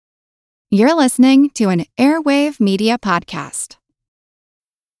You're listening to an Airwave Media Podcast.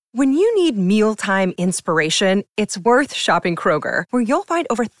 When you need mealtime inspiration, it's worth shopping Kroger, where you'll find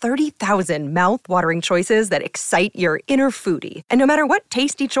over 30,000 mouth-watering choices that excite your inner foodie. And no matter what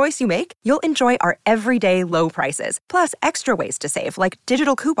tasty choice you make, you'll enjoy our everyday low prices, plus extra ways to save, like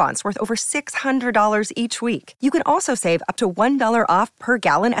digital coupons worth over $600 each week. You can also save up to $1 off per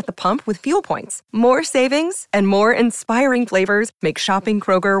gallon at the pump with fuel points. More savings and more inspiring flavors make shopping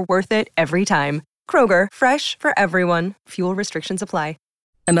Kroger worth it every time. Kroger, fresh for everyone. Fuel restrictions apply.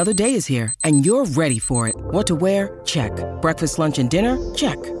 Another day is here, and you're ready for it. What to wear? Check. Breakfast, lunch, and dinner?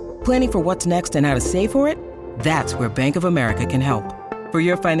 Check. Planning for what's next and how to save for it? That's where Bank of America can help. For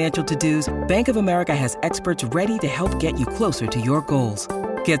your financial to-dos, Bank of America has experts ready to help get you closer to your goals.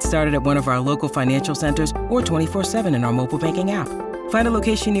 Get started at one of our local financial centers or 24/7 in our mobile banking app. Find a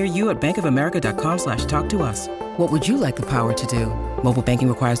location near you at bankofamerica.com/talktous. What would you like the power to do? Mobile banking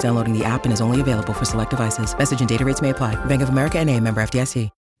requires downloading the app and is only available for select devices. Message and data rates may apply. Bank of America N.A., member FDIC.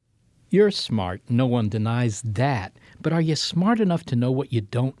 You're smart. No one denies that. But are you smart enough to know what you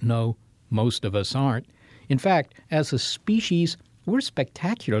don't know? Most of us aren't. In fact, as a species, we're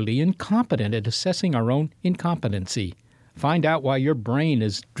spectacularly incompetent at assessing our own incompetency. Find out why your brain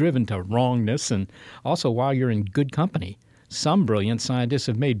is driven to wrongness and also why you're in good company. Some brilliant scientists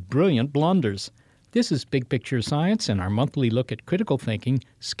have made brilliant blunders. This is Big Picture Science and our monthly look at critical thinking,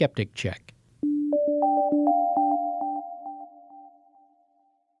 Skeptic Check.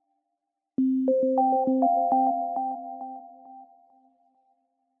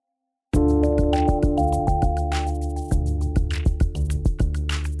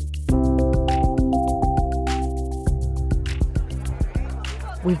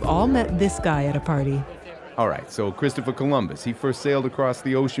 We've all met this guy at a party. All right, so Christopher Columbus, he first sailed across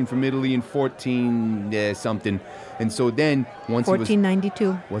the ocean from Italy in 14-something. And so then, once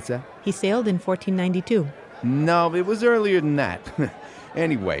 1492. What's that? He sailed in 1492. No, it was earlier than that.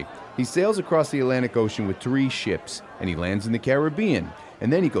 Anyway, he sails across the Atlantic Ocean with 3 ships, and he lands in the Caribbean.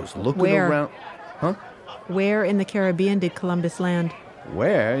 And then he goes looking around. Huh? Where in the Caribbean did Columbus land?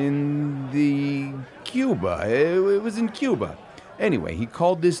 Where? In the Cuba. It was in Cuba. Anyway, he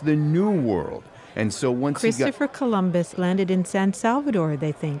called this the New World. And so once Christopher Columbus landed in San Salvador,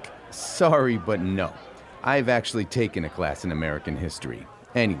 they think. Sorry, but no. I've actually taken a class in American history.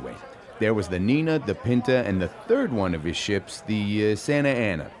 Anyway, there was the Nina, the Pinta, and the third one of his ships, the Santa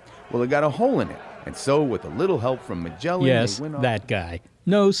Ana. Well, it got a hole in it. And so, with a little help from Magellan... Yes, that guy.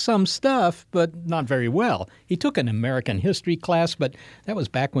 Knows some stuff, but not very well. He took an American history class, but that was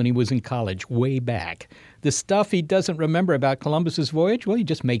back when he was in college, way back. The stuff he doesn't remember about Columbus's voyage, well, he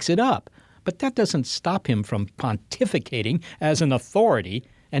just makes it up. But that doesn't stop him from pontificating as an authority.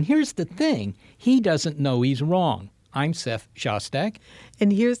 And here's the thing. He doesn't know he's wrong. I'm Seth Shostak.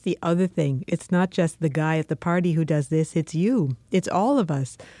 And here's the other thing. It's not just the guy at the party who does this. It's you. It's all of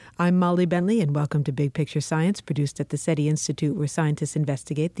us. I'm Molly Bentley, and welcome to Big Picture Science, produced at the SETI Institute, where scientists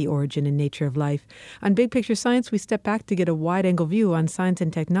investigate the origin and nature of life. On Big Picture Science, we step back to get a wide-angle view on science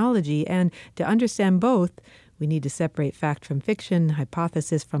and technology, and to understand both, we need to separate fact from fiction,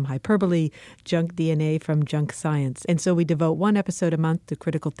 hypothesis from hyperbole, junk DNA from junk science. And so we devote one episode a month to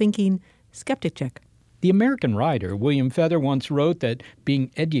critical thinking, Skeptic Check. The American writer William Feather once wrote that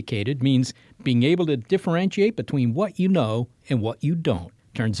being educated means being able to differentiate between what you know and what you don't.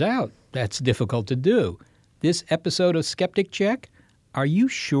 Turns out that's difficult to do. This episode of Skeptic Check, are you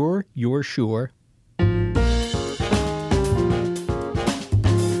sure you're sure?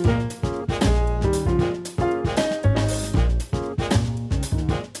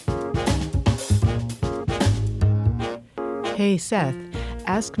 Hey, Seth,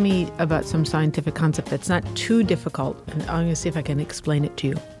 ask me about some scientific concept that's not too difficult, and I'm going to see if I can explain it to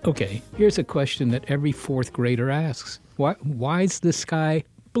you. Okay, here's a question that every fourth grader asks. Why is the sky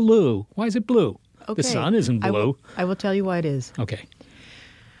blue? Why is it blue? Okay. The sun isn't blue. I will tell you why it is. Okay.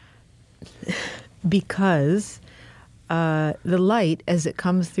 Because the light, as it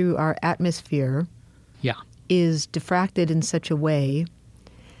comes through our atmosphere, is diffracted in such a way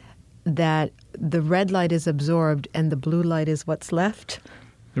that the red light is absorbed and the blue light is what's left.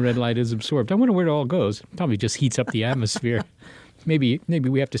 The red light is absorbed. I wonder where it all goes. Probably just heats up the atmosphere. Maybe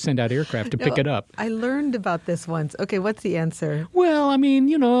we have to send out aircraft to pick it up. I learned about this once. Okay, what's the answer? Well, I mean,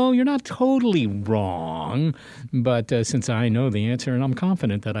 you're not totally wrong. But since I know the answer and I'm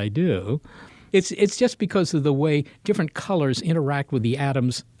confident that I do, It's just because of the way different colors interact with the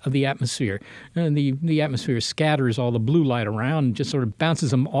atoms of the atmosphere. And the atmosphere scatters all the blue light around and just sort of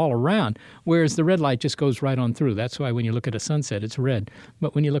bounces them all around, whereas the red light just goes right on through. That's why when you look at a sunset, it's red.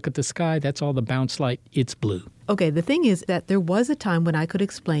 But when you look at the sky, that's all the bounce light. It's blue. Okay, the thing is that there was a time when I could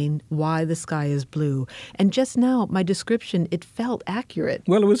explain why the sky is blue. And just now, my description, it felt accurate.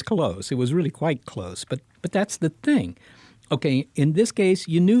 Well, it was close. It was really quite close. But that's the thing. Okay, in this case,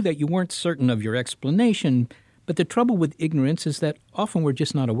 you knew that you weren't certain of your explanation, but the trouble with ignorance is that often we're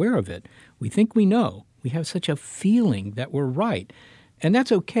just not aware of it. We think we know. We have such a feeling that we're right. And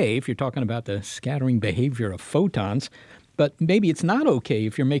that's okay if you're talking about the scattering behavior of photons, but maybe it's not okay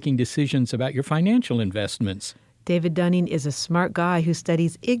if you're making decisions about your financial investments. David Dunning is a smart guy who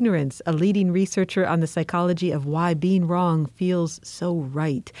studies ignorance, a leading researcher on the psychology of why being wrong feels so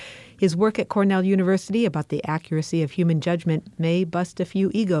right. His work at Cornell University about the accuracy of human judgment may bust a few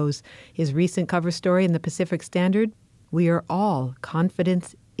egos. His recent cover story in the Pacific Standard, "We are all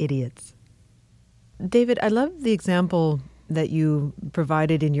confidence idiots." David, I love the example that you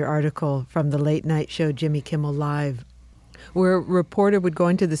provided in your article from the late night show Jimmy Kimmel Live, where a reporter would go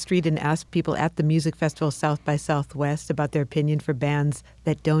into the street and ask people at the music festival South by Southwest about their opinion for bands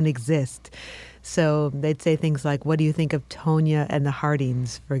that don't exist. So they'd say things like, what do you think of Tonya and the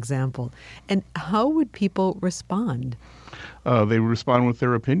Hardings, for example? And how would people respond? They respond with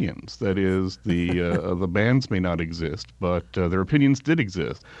their opinions. That is, the bands may not exist, but their opinions did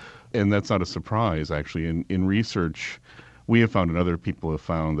exist. And that's not a surprise, actually. In research, we have found and other people have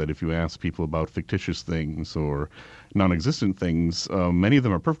found that if you ask people about fictitious things or non-existent things, many of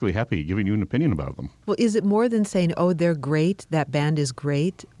them are perfectly happy giving you an opinion about them. Well, is it more than saying, oh, they're great, that band is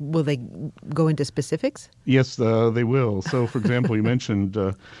great? Will they go into specifics? Yes, they will. So, for example, you mentioned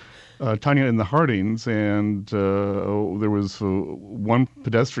Tonya and the Hardings, and there was one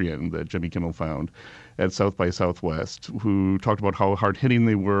pedestrian that Jimmy Kimmel found at South by Southwest who talked about how hard-hitting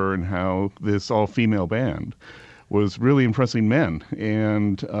they were and how this all-female band was really impressing men.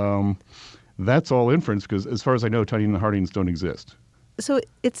 And that's all inference because, as far as I know, Tonya and the Hardings don't exist. So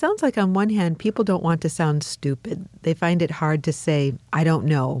it sounds like on one hand, people don't want to sound stupid. They find it hard to say, I don't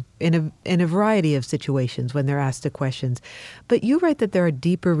know, in a variety of situations when they're asked the questions. But you write that there are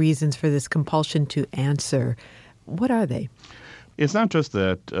deeper reasons for this compulsion to answer. What are they? It's not just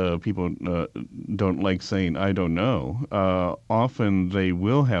that people don't like saying, I don't know. Often they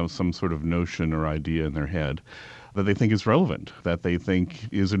will have some sort of notion or idea in their head that they think is relevant, that they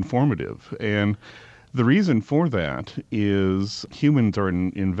think is informative. And the reason for that is humans are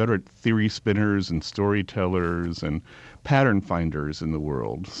inveterate theory spinners and storytellers and pattern finders in the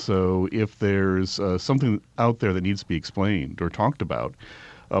world. So if there's something out there that needs to be explained or talked about,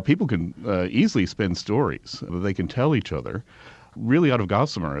 people can easily spin stories that they can tell each other, really out of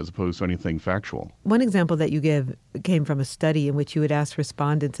gossamer as opposed to anything factual. One example that you give came from a study in which you would ask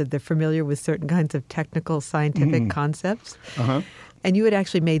respondents if they're familiar with certain kinds of technical scientific concepts. Uh-huh. And you had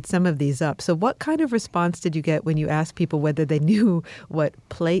actually made some of these up. So what kind of response did you get when you asked people whether they knew what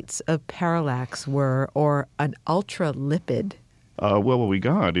plates of parallax were or an ultralipid? Well, what we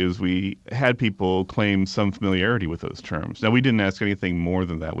got is we had people claim some familiarity with those terms. Now, we didn't ask anything more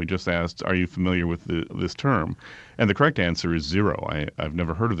than that. We just asked, are you familiar with this term? And the correct answer is zero. I've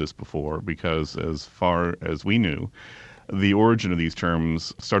never heard of this before because as far as we knew, the origin of these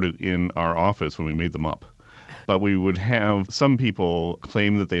terms started in our office when we made them up. But we would have some people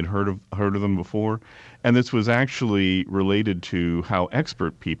claim that they'd heard of them before, and this was actually related to how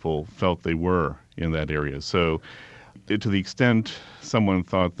expert people felt they were in that area. So to the extent someone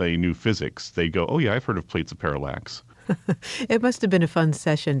thought they knew physics, they'd go, oh yeah, I've heard of plates of parallax. It must have been a fun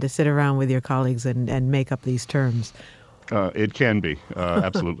session to sit around with your colleagues and make up these terms. It can be,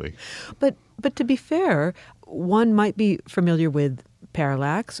 absolutely. But to be fair, one might be familiar with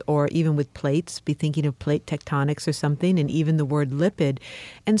parallax or even with plates, be thinking of plate tectonics or something, and even the word lipid.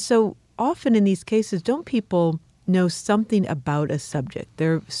 And so often in these cases, don't people know something about a subject?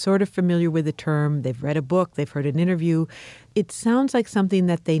 They're sort of familiar with the term, they've read a book, they've heard an interview. It sounds like something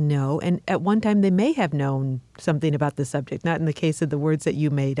that they know, and at one time they may have known something about the subject, not in the case of the words that you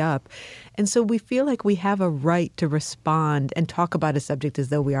made up. And so we feel like we have a right to respond and talk about a subject as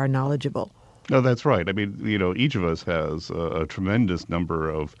though we are knowledgeable. No, that's right. I mean, each of us has a tremendous number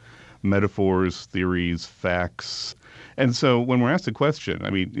of metaphors, theories, facts. And so when we're asked a question,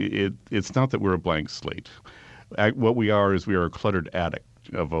 I mean, it's not that we're a blank slate. What we are is we are a cluttered attic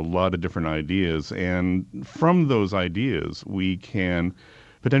of a lot of different ideas. And from those ideas, we can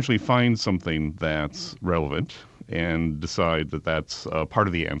potentially find something that's relevant and decide that that's part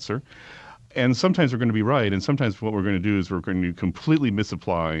of the answer. And sometimes we're going to be right, and sometimes what we're going to do is we're going to completely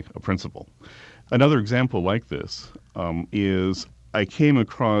misapply a principle. Another example like this is I came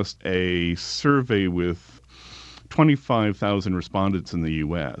across a survey with 25,000 respondents in the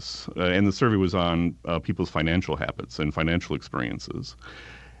U.S., and the survey was on people's financial habits and financial experiences.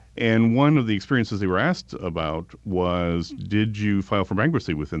 And one of the experiences they were asked about was, did you file for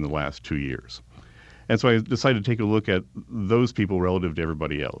bankruptcy within the last 2 years? And so I decided to take a look at those people relative to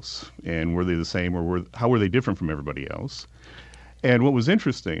everybody else. And were they the same, or how were they different from everybody else? And what was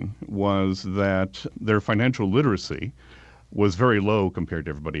interesting was that their financial literacy was very low compared to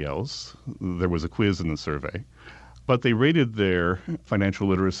everybody else. There was a quiz in the survey. But they rated their financial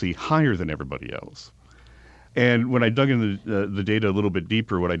literacy higher than everybody else. And when I dug into the data a little bit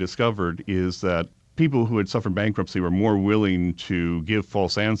deeper, what I discovered is that people who had suffered bankruptcy were more willing to give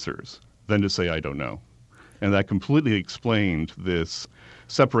false answers than to say, I don't know. And that completely explained this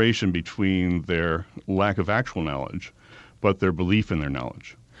separation between their lack of actual knowledge, but their belief in their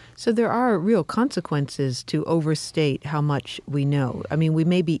knowledge. So there are real consequences to overstate how much we know. I mean, we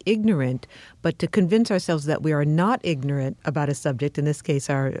may be ignorant, but to convince ourselves that we are not ignorant about a subject, in this case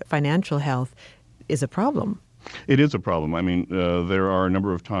our financial health, is a problem. It is a problem. I mean, there are a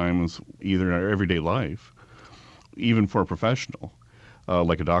number of times, either in our everyday life, even for a professional,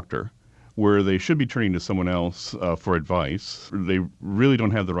 like a doctor, where they should be turning to someone else for advice. They really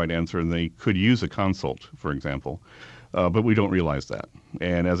don't have the right answer, and they could use a consult, for example. But we don't realize that.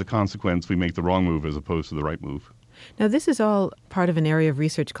 And as a consequence, we make the wrong move as opposed to the right move. Now, this is all part of an area of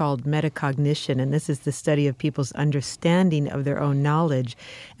research called metacognition, and this is the study of people's understanding of their own knowledge.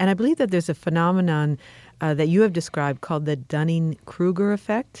 And I believe that there's a phenomenon that you have described called the Dunning-Kruger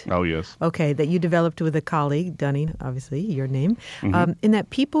effect. Oh, yes. Okay, that you developed with a colleague, Dunning, obviously, your name, in that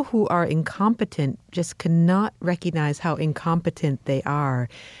people who are incompetent just cannot recognize how incompetent they are.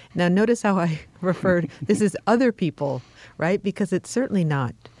 Now, notice how I referred, this is other people, right? Because it's certainly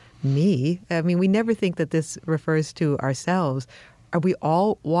not me. I mean, we never think that this refers to ourselves. Are we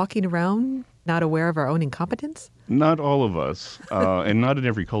all walking around not aware of our own incompetence? Not all of us, and not in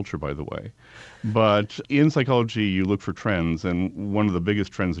every culture, by the way. But in psychology, you look for trends, and one of the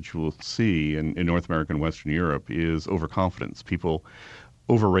biggest trends that you will see in North America and Western Europe is overconfidence, people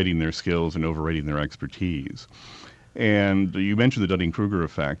overrating their skills and overrating their expertise. And you mentioned the Dunning-Kruger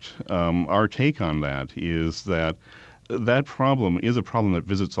effect. Our take on that is that problem is a problem that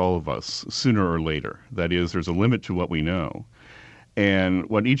visits all of us sooner or later. That is, there's a limit to what we know. And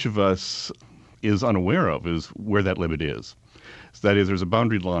what each of us is unaware of is where that limit is. So that is, there's a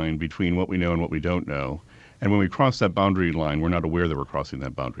boundary line between what we know and what we don't know. And when we cross that boundary line, we're not aware that we're crossing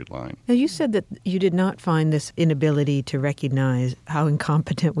that boundary line. Now, you said that you did not find this inability to recognize how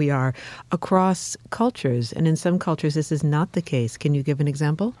incompetent we are across cultures. And in some cultures, this is not the case. Can you give an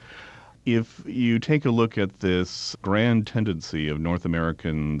example? If you take a look at this grand tendency of North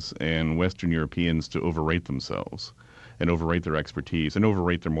Americans and Western Europeans to overrate themselves and overrate their expertise and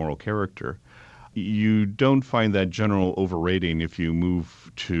overrate their moral character, you don't find that general overrating if you move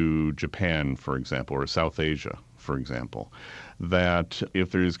to Japan, for example, or South Asia, for example. That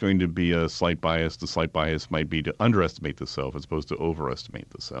if there's going to be a slight bias, the slight bias might be to underestimate the self as opposed to overestimate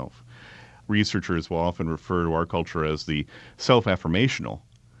the self. Researchers will often refer to our culture as the self-affirmational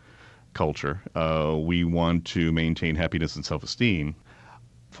culture. We want to maintain happiness and self-esteem.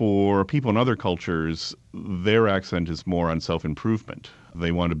 For people in other cultures, their accent is more on self-improvement.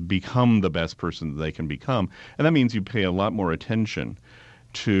 They want to become the best person that they can become. And that means you pay a lot more attention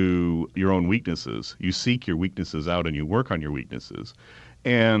to your own weaknesses. You seek your weaknesses out and you work on your weaknesses.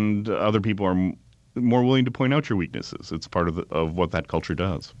 And other people are more willing to point out your weaknesses. It's part of what that culture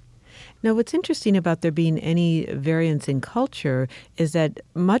does. Now, what's interesting about there being any variance in culture is that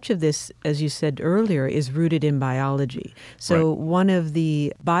much of this, as you said earlier, is rooted in biology. So One of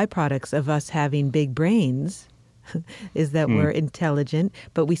the byproducts of us having big brains is that we're intelligent,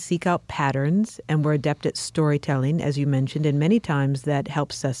 but we seek out patterns and we're adept at storytelling, as you mentioned, and many times that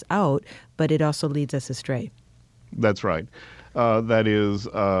helps us out, but it also leads us astray. That's right. That is,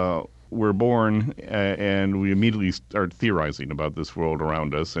 we're born and we immediately start theorizing about this world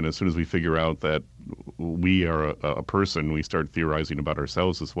around us. And as soon as we figure out that we are a person, we start theorizing about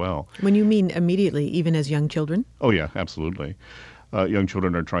ourselves as well. When you mean immediately, even as young children? Oh, yeah, absolutely. Young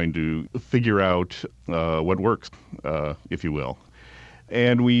children are trying to figure out what works, if you will.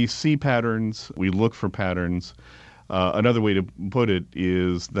 And we see patterns, we look for patterns. Another way to put it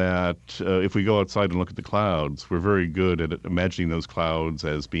is that if we go outside and look at the clouds, we're very good at imagining those clouds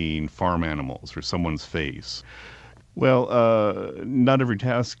as being farm animals or someone's face. Well, not every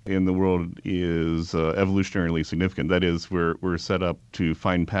task in the world is evolutionarily significant. That is, we're set up to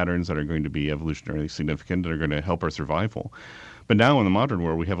find patterns that are going to be evolutionarily significant and are going to help our survival. But now in the modern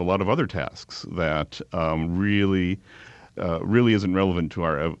world, we have a lot of other tasks that really isn't relevant to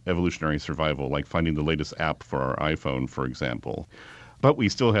our evolutionary survival, like finding the latest app for our iPhone, for example. But we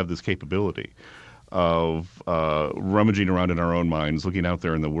still have this capability of rummaging around in our own minds, looking out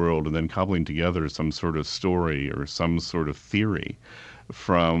there in the world, and then cobbling together some sort of story or some sort of theory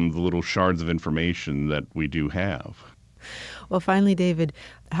from the little shards of information that we do have. Well, finally, David,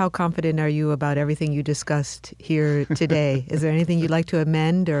 how confident are you about everything you discussed here today? Is there anything you'd like to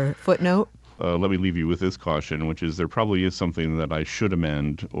amend or footnote? Let me leave you with this caution, which is there probably is something that I should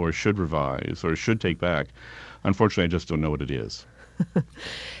amend or should revise or should take back. Unfortunately, I just don't know what it is.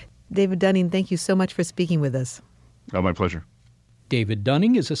 David Dunning, thank you so much for speaking with us. Oh, my pleasure. David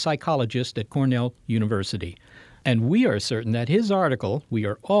Dunning is a psychologist at Cornell University, and we are certain that his article, We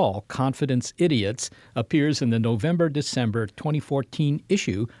Are All Confidence Idiots, appears in the November-December 2014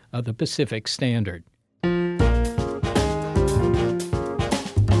 issue of the Pacific Standard.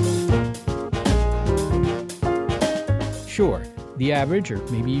 Sure, the average, or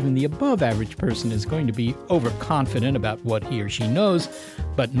maybe even the above-average person is going to be overconfident about what he or she knows,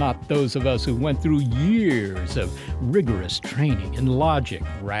 but not those of us who went through years of rigorous training in logic,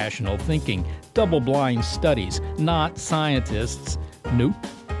 rational thinking, double-blind studies, not scientists. Nope.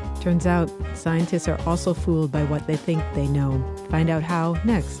 Turns out scientists are also fooled by what they think they know. Find out how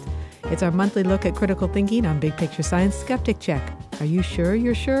next. It's our monthly look at critical thinking on Big Picture Science Skeptic Check. Are you sure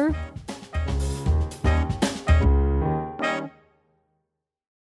you're sure?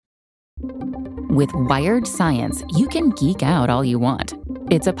 With Wired Science, you can geek out all you want.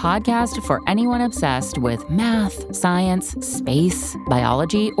 It's a podcast for anyone obsessed with math, science, space,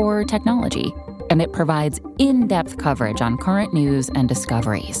 biology, or technology. And it provides in-depth coverage on current news and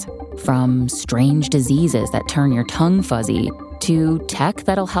discoveries. From strange diseases that turn your tongue fuzzy to tech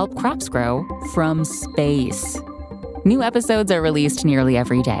that'll help crops grow from space. New episodes are released nearly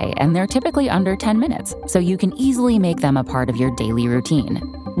every day, and they're typically under 10 minutes, so you can easily make them a part of your daily routine.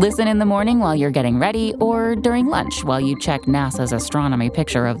 Listen in the morning while you're getting ready or during lunch while you check NASA's astronomy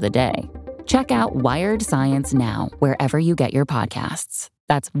picture of the day. Check out Wired Science now, wherever you get your podcasts.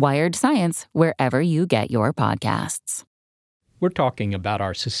 That's Wired Science, wherever you get your podcasts. We're talking about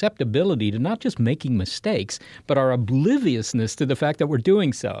our susceptibility to not just making mistakes, but our obliviousness to the fact that we're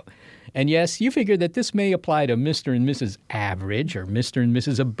doing so. And yes, you figure that this may apply to Mr. and Mrs. Average or Mr. and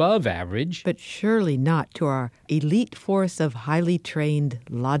Mrs. Above Average. But surely not to our elite force of highly trained,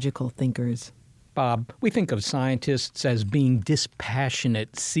 logical thinkers. Bob, we think of scientists as being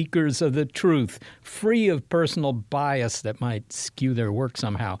dispassionate seekers of the truth, free of personal bias that might skew their work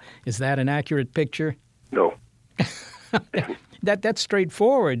somehow. Is that an accurate picture? No. That's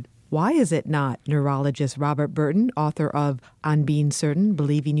straightforward. Why is it not? Neurologist Robert Burton, author of On Being Certain,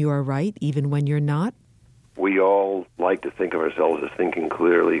 Believing You Are Right Even When You're Not. We all like to think of ourselves as thinking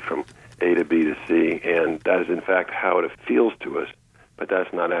clearly from A to B to C, and that is in fact how it feels to us, but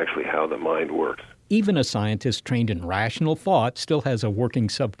that's not actually how the mind works. Even a scientist trained in rational thought still has a working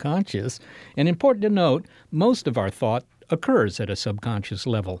subconscious. And important to note, most of our thought occurs at a subconscious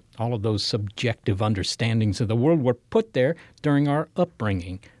level. All of those subjective understandings of the world were put there during our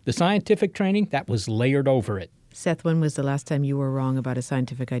upbringing. The scientific training, that was layered over it. Seth, when was the last time you were wrong about a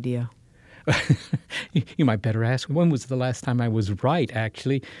scientific idea? You might better ask, when was the last time I was right,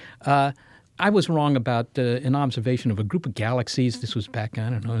 actually? I was wrong about an observation of a group of galaxies. This was back, I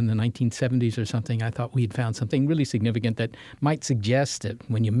don't know, in the 1970s or something. I thought we had found something really significant that might suggest that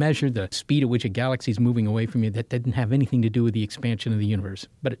when you measure the speed at which a galaxy is moving away from you, that didn't have anything to do with the expansion of the universe.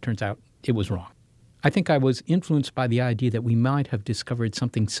 But it turns out it was wrong. I think I was influenced by the idea that we might have discovered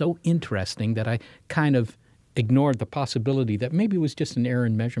something so interesting that I kind of ignored the possibility that maybe it was just an error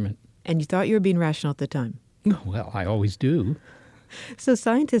in measurement. And you thought you were being rational at the time? Well, I always do. So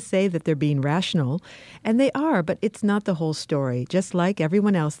scientists say that they're being rational, and they are, but it's not the whole story. Just like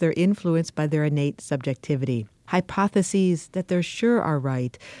everyone else, they're influenced by their innate subjectivity. Hypotheses that they're sure are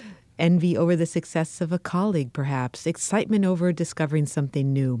right. Envy over the success of a colleague, perhaps. Excitement over discovering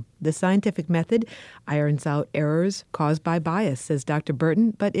something new. The scientific method irons out errors caused by bias, says Dr.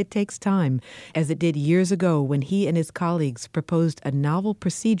 Burton, but it takes time, as it did years ago when he and his colleagues proposed a novel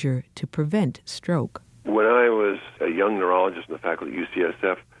procedure to prevent stroke. When I was a young neurologist in the faculty at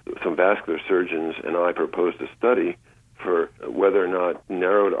UCSF, some vascular surgeons and I proposed a study for whether or not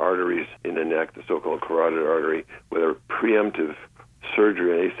narrowed arteries in the neck, the so-called carotid artery, whether preemptive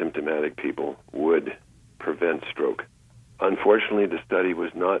surgery in asymptomatic people would prevent stroke. Unfortunately, the study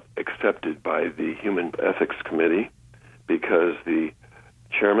was not accepted by the Human Ethics Committee, because the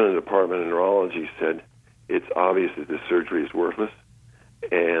chairman of the Department of Neurology said it's obvious that this surgery is worthless,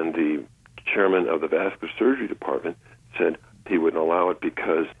 and the chairman of the vascular surgery department said he wouldn't allow it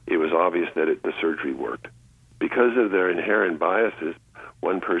because it was obvious that the surgery worked. Because of their inherent biases,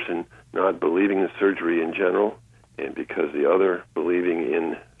 one person not believing in surgery in general, and because the other believing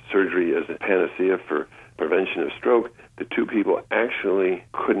in surgery as a panacea for prevention of stroke, the two people actually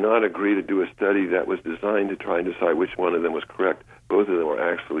could not agree to do a study that was designed to try and decide which one of them was correct. Both of them were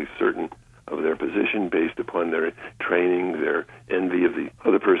actually certain of their position based upon their training, their envy of the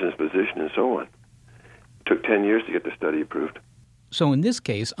other person's position, and so on. It took 10 years to get the study approved. So in this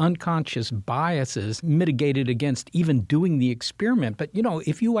case, unconscious biases mitigated against even doing the experiment. But,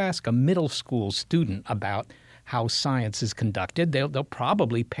 if you ask a middle school student about how science is conducted, they'll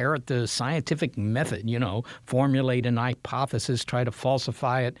probably parrot the scientific method, formulate an hypothesis, try to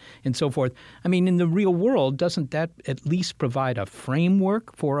falsify it, and so forth. I mean, in the real world, doesn't that at least provide a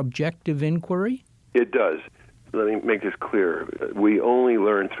framework for objective inquiry? It does. Let me make this clear. We only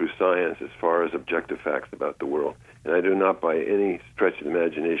learn through science as far as objective facts about the world. And I do not by any stretch of the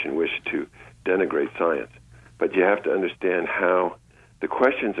imagination wish to denigrate science. But you have to understand how the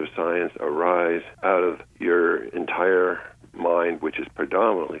questions of science arise out of your entire mind, which is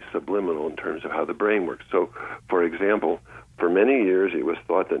predominantly subliminal in terms of how the brain works. So, for example, for many years it was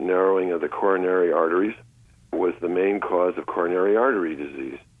thought that narrowing of the coronary arteries was the main cause of coronary artery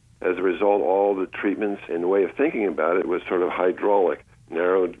disease. As a result, all the treatments and the way of thinking about it was sort of hydraulic.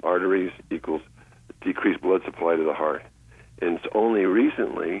 Narrowed arteries equals decreased blood supply to the heart. And it's only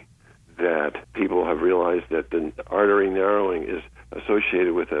recently that people have realized that the artery narrowing is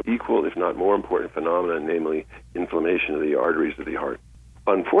associated with an equal, if not more important phenomenon, namely inflammation of the arteries of the heart.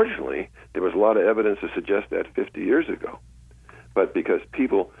 Unfortunately, there was a lot of evidence to suggest that 50 years ago. But because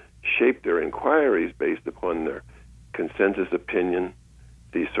people shaped their inquiries based upon their consensus opinion,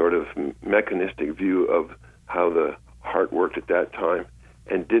 the sort of mechanistic view of how the heart worked at that time,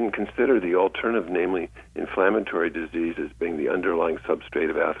 and didn't consider the alternative, namely inflammatory disease, as being the underlying substrate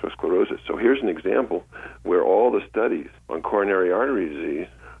of atherosclerosis. So here's an example where all the studies on coronary artery disease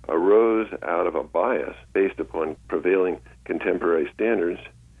arose out of a bias based upon prevailing contemporary standards,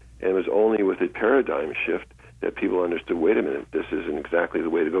 and it was only with a paradigm shift that people understood, wait a minute, this isn't exactly the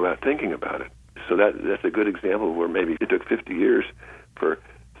way to go about thinking about it. So that's a good example where maybe it took 50 years for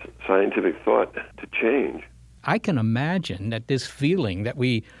scientific thought to change. I can imagine that this feeling that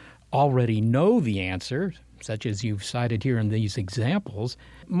we already know the answer, such as you've cited here in these examples,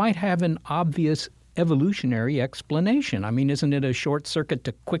 might have an obvious evolutionary explanation. I mean, isn't it a short circuit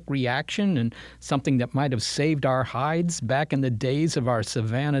to quick reaction and something that might have saved our hides back in the days of our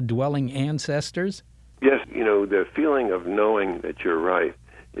savanna-dwelling ancestors? Yes, the feeling of knowing that you're right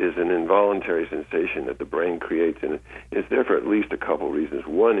is an involuntary sensation that the brain creates, and it's there for at least a couple reasons.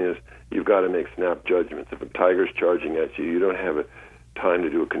 One is you've got to make snap judgments. If a tiger's charging at you, you don't have time to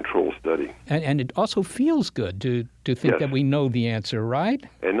do a control study. And it also feels good to think that we know the answer, right?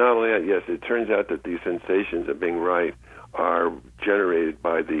 And not only that, yes, it turns out that these sensations of being right are generated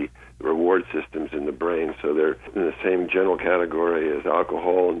by the reward systems in the brain, so they're in the same general category as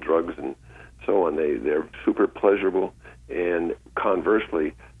alcohol and drugs and so on. They're super pleasurable. And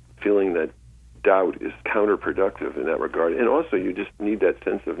conversely, feeling that doubt is counterproductive in that regard. And also, you just need that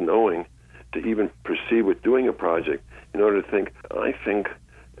sense of knowing to even proceed with doing a project in order to think, I think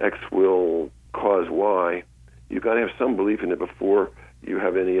X will cause Y. You've got to have some belief in it before you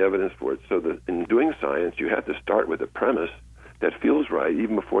have any evidence for it. So that in doing science, you have to start with a premise that feels right,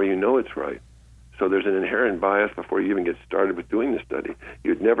 even before you know it's right. So there's an inherent bias before you even get started with doing the study.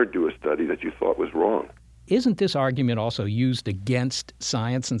 You'd never do a study that you thought was wrong. Isn't this argument also used against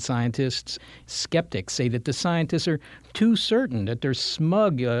science and scientists? Skeptics say that the scientists are too certain, that they're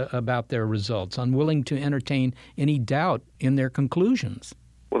smug about their results, unwilling to entertain any doubt in their conclusions.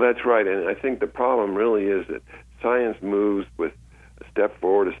 Well, that's right. And I think the problem really is that science moves with a step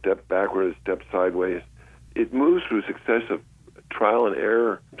forward, a step backward, a step sideways. It moves through successive trial and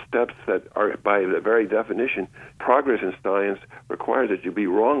error steps that are, by the very definition, progress in science requires that you be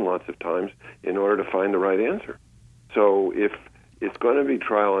wrong lots of times in order to find the right answer. So if it's going to be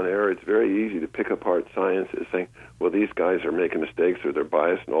trial and error, it's very easy to pick apart science as saying, well, these guys are making mistakes or they're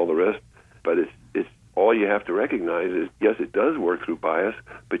biased and all the rest. But it's all you have to recognize is, yes, it does work through bias,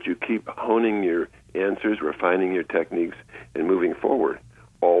 but you keep honing your answers, refining your techniques, and moving forward,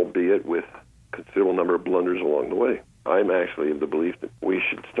 albeit with a considerable number of blunders along the way. I'm actually of the belief that we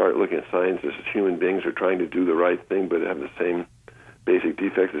should start looking at science as human beings are trying to do the right thing, but have the same basic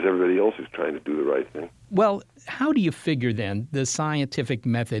defects as everybody else who's trying to do the right thing. Well, how do you figure then the scientific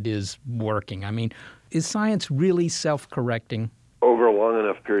method is working? I mean, Is science really self-correcting? Over a long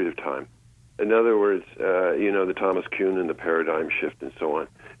enough period of time. In other words, the Thomas Kuhn and the paradigm shift and so on.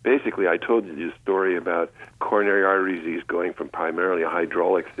 Basically, I told you the story about coronary artery disease going from primarily a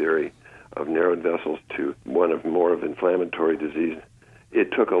hydraulic theory of narrowed vessels to one of more of inflammatory disease.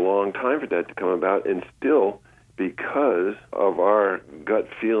 It took a long time for that to come about, and still, because of our gut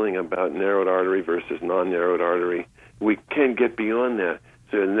feeling about narrowed artery versus non-narrowed artery, we can't get beyond that.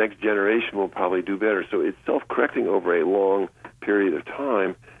 So the next generation will probably do better. So it's self-correcting over a long period of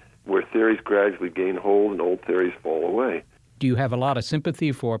time where theories gradually gain hold and old theories fall away. Do you have a lot of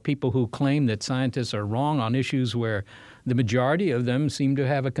sympathy for people who claim that scientists are wrong on issues where the majority of them seem to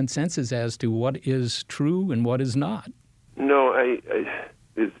have a consensus as to what is true and what is not? No,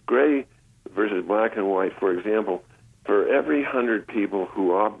 it's gray versus black and white. For example, for every 100 people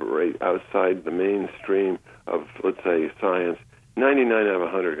who operate outside the mainstream of, let's say, science, 99 out of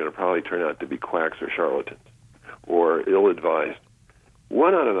 100 are going to probably turn out to be quacks or charlatans or ill-advised.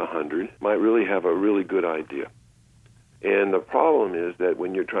 1 out of 100 might really have a really good idea. And the problem is that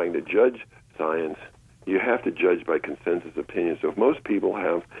when you're trying to judge science, you have to judge by consensus opinion. So if most people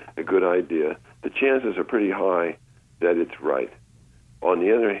have a good idea, the chances are pretty high that it's right. On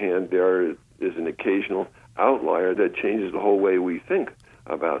the other hand, there is an occasional outlier that changes the whole way we think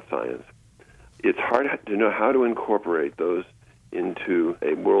about science. It's hard to know how to incorporate those into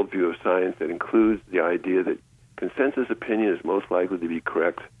a worldview of science that includes the idea that consensus opinion is most likely to be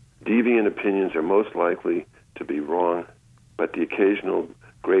correct, deviant opinions are most likely to be wrong, but the occasional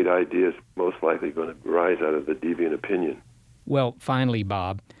great idea is most likely going to rise out of the deviant opinion. Well, finally,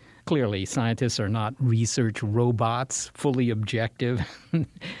 Bob, clearly scientists are not research robots, fully objective.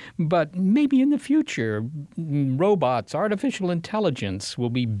 But maybe in the future, robots, artificial intelligence will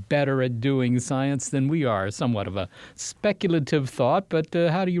be better at doing science than we are. Somewhat of a speculative thought, but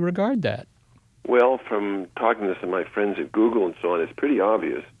how do you regard that? Well, from talking to some of my friends at Google and so on, it's pretty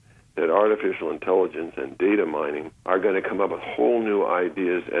obvious that artificial intelligence and data mining are going to come up with whole new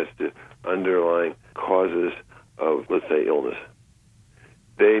ideas as to underlying causes of, let's say, illness.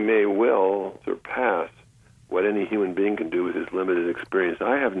 They may well surpass what any human being can do with his limited experience.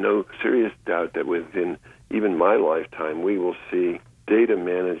 I have no serious doubt that within even my lifetime, we will see data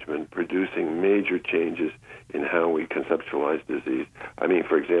management producing major changes in how we conceptualize disease. I mean,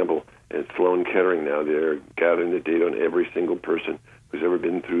 for example, at Sloan Kettering now, they're gathering the data on every single person who's ever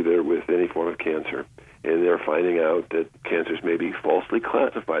been through there with any form of cancer, and they're finding out that cancers may be falsely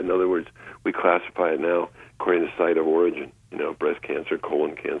classified. In other words, we classify it now according to site of origin, breast cancer,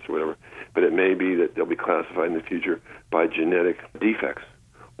 colon cancer, whatever. But it may be that they'll be classified in the future by genetic defects.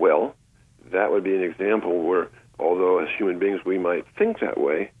 Well, that would be an example where, although as human beings we might think that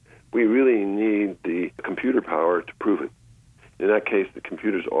way, we really need the computer power to prove it. In that case, the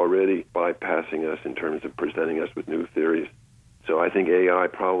computer's already bypassing us in terms of presenting us with new theories. So I think AI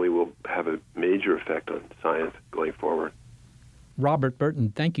probably will have a major effect on science going forward. Robert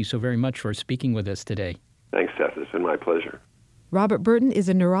Burton, thank you so very much for speaking with us today. Thanks, Seth. It's been my pleasure. Robert Burton is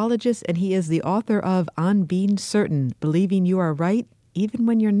a neurologist, and he is the author of On Being Certain, Believing You Are Right Even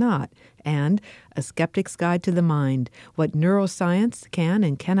When You're Not, and A Skeptic's Guide to the Mind, What Neuroscience Can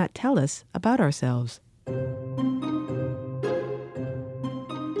and Cannot Tell Us About Ourselves.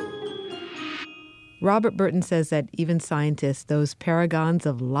 Robert Burton says that even scientists, those paragons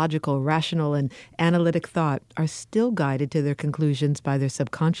of logical, rational, and analytic thought, are still guided to their conclusions by their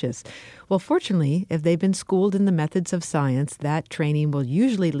subconscious. Well, fortunately, if they've been schooled in the methods of science, that training will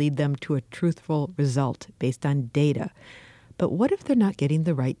usually lead them to a truthful result based on data. But what if they're not getting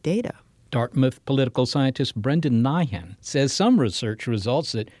the right data? Dartmouth political scientist Brendan Nyhan says some research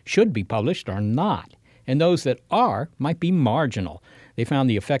results that should be published are not, and those that are might be marginal. They found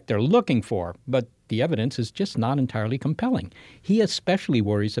the effect they're looking for, but the evidence is just not entirely compelling. He especially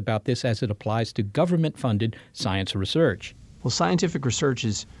worries about this as it applies to government-funded science research. Well, scientific research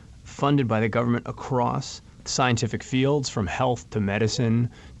is funded by the government across scientific fields, from health to medicine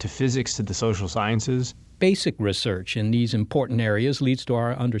to physics to the social sciences. Basic research in these important areas leads to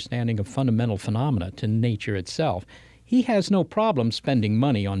our understanding of fundamental phenomena, to nature itself. He has no problem spending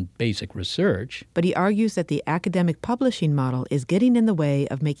money on basic research. But he argues that the academic publishing model is getting in the way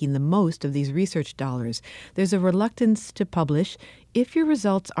of making the most of these research dollars. There's a reluctance to publish if your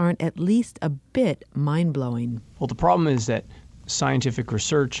results aren't at least a bit mind-blowing. Well, the problem is that scientific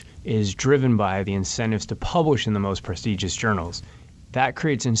research is driven by the incentives to publish in the most prestigious journals. That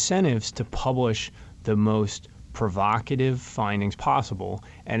creates incentives to publish the most provocative findings possible,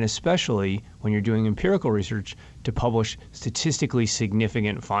 and especially when you're doing empirical research, to publish statistically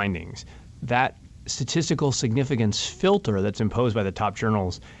significant findings. That statistical significance filter that's imposed by the top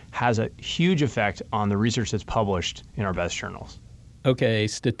journals has a huge effect on the research that's published in our best journals. Okay,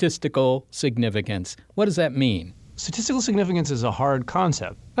 statistical significance. What does that mean? Statistical significance is a hard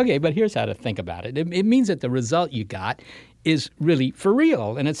concept. Okay, but here's how to think about it. It means that the result you got is really for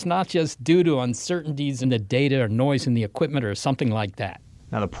real, and it's not just due to uncertainties in the data or noise in the equipment or something like that.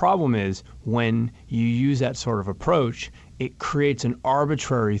 Now, the problem is when you use that sort of approach, it creates an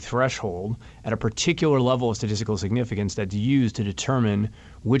arbitrary threshold at a particular level of statistical significance that's used to determine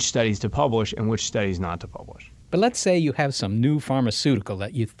which studies to publish and which studies not to publish. But let's say you have some new pharmaceutical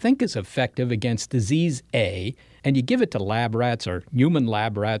that you think is effective against disease A, and you give it to lab rats or human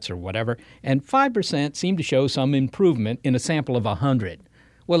lab rats or whatever, and 5% seem to show some improvement in a sample of 100.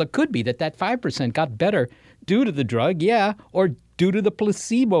 Well, it could be that 5% got better due to the drug, yeah, or due to the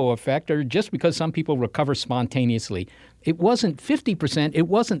placebo effect, or just because some people recover spontaneously. It wasn't 50%, it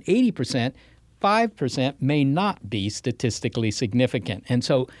wasn't 80%. 5% may not be statistically significant. And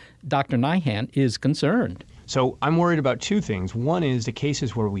so Dr. Nyhan is concerned. So I'm worried about two things. One is the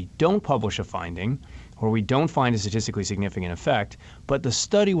cases where we don't publish a finding, where we don't find a statistically significant effect, but the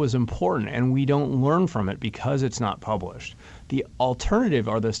study was important and we don't learn from it because it's not published. The alternative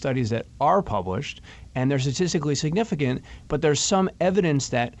are the studies that are published and they're statistically significant, but there's some evidence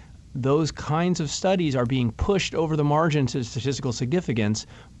that those kinds of studies are being pushed over the margin to statistical significance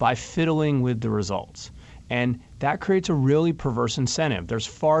by fiddling with the results. And that creates a really perverse incentive. There's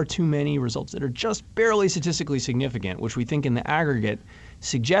far too many results that are just barely statistically significant, which we think in the aggregate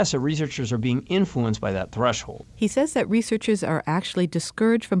suggests that researchers are being influenced by that threshold. He says that researchers are actually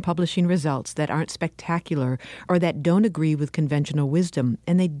discouraged from publishing results that aren't spectacular or that don't agree with conventional wisdom,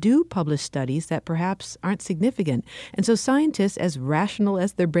 and they do publish studies that perhaps aren't significant. And so scientists, as rational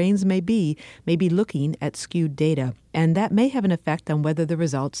as their brains may be looking at skewed data. And that may have an effect on whether the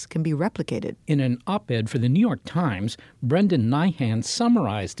results can be replicated. In an op-ed for the New York Times, Brendan Nyhan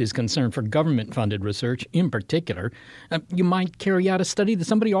summarized his concern for government-funded research in particular. You might carry out a study that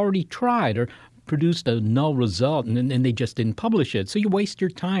somebody already tried or produced a null result and they just didn't publish it, so you waste your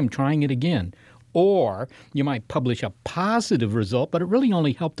time trying it again. Or you might publish a positive result, but it really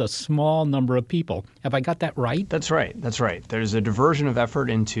only helped a small number of people. Have I got that right? That's right. There's a diversion of effort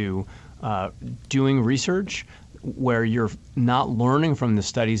into doing research where you're not learning from the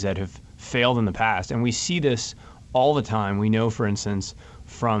studies that have failed in the past. And we see this all the time. We know, for instance,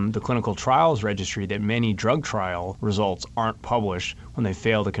 from the clinical trials registry that many drug trial results aren't published when they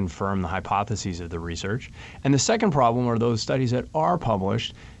fail to confirm the hypotheses of the research. And the second problem are those studies that are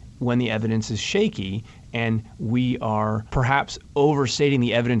published when the evidence is shaky and we are perhaps overstating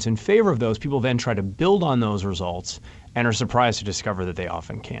the evidence in favor of those. People then try to build on those results and are surprised to discover that they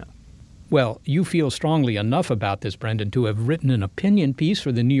often can't. Well, you feel strongly enough about this, Brendan, to have written an opinion piece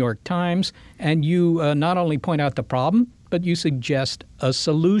for the New York Times, and you not only point out the problem, but you suggest a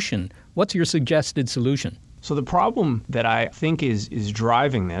solution. What's your suggested solution? So the problem that I think is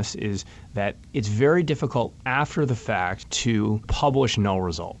driving this is that it's very difficult after the fact to publish null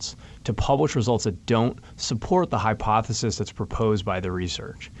results, to publish results that don't support the hypothesis that's proposed by the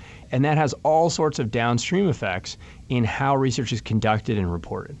research. And that has all sorts of downstream effects in how research is conducted and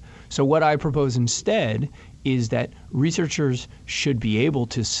reported. So what I propose instead is that researchers should be able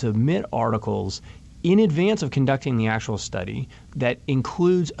to submit articles in advance of conducting the actual study that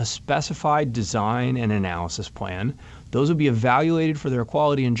includes a specified design and analysis plan. Those would be evaluated for their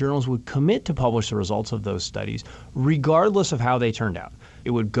quality, and journals would commit to publish the results of those studies regardless of how they turned out.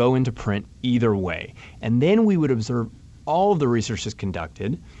 It would go into print either way. And then we would observe all of the research that's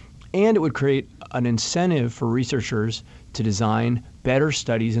conducted, and it would create an incentive for researchers to design better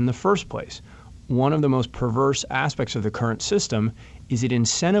studies in the first place. One of the most perverse aspects of the current system is it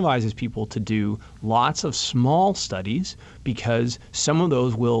incentivizes people to do lots of small studies because some of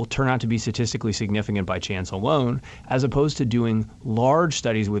those will turn out to be statistically significant by chance alone, as opposed to doing large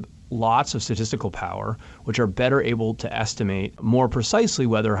studies with lots of statistical power, which are better able to estimate more precisely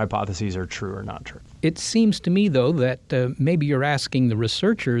whether hypotheses are true or not true. It seems to me, though, that maybe you're asking the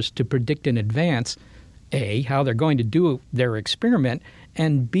researchers to predict in advance, A, how they're going to do their experiment,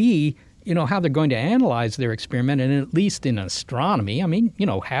 and B, how they're going to analyze their experiment. And at least in astronomy,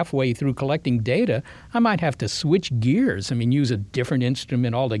 halfway through collecting data, I might have to switch gears. Use a different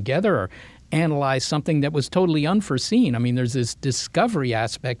instrument altogether or analyze something that was totally unforeseen. There's this discovery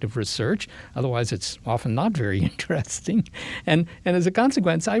aspect of research. Otherwise, it's often not very interesting. And as a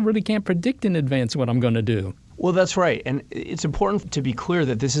consequence, I really can't predict in advance what I'm going to do. Well, that's right. And it's important to be clear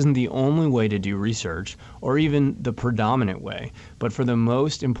that this isn't the only way to do research or even the predominant way. But for the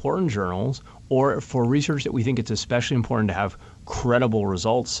most important journals or for research that we think it's especially important to have credible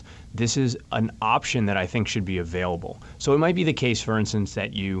results, this is an option that I think should be available. So it might be the case, for instance,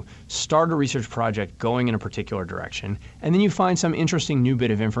 that you start a research project going in a particular direction, and then you find some interesting new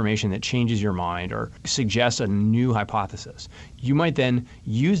bit of information that changes your mind or suggests a new hypothesis. You might then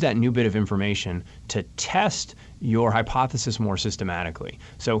use that new bit of information to test your hypothesis more systematically.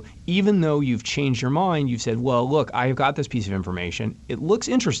 So even though you've changed your mind, you've said, well, look, I've got this piece of information. It looks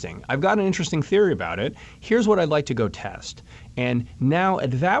interesting. I've got an interesting theory about it. Here's what I'd like to go test. And now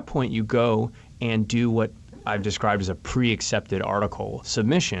at that point, you go and do what I've described as a pre-accepted article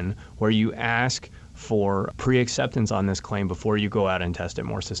submission, where you ask for pre-acceptance on this claim before you go out and test it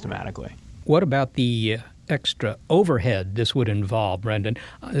more systematically. What about the extra overhead this would involve, Brendan?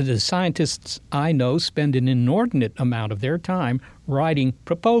 The scientists I know spend an inordinate amount of their time writing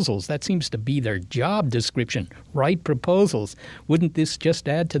proposals. That seems to be their job description, write proposals. Wouldn't this just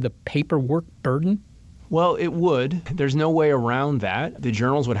add to the paperwork burden? Well, it would. There's no way around that. The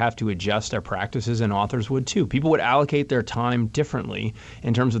journals would have to adjust their practices, and authors would too. People would allocate their time differently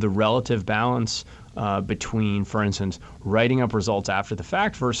in terms of the relative balance between, for instance, writing up results after the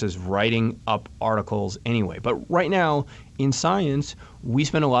fact versus writing up articles anyway. But right now, in science, we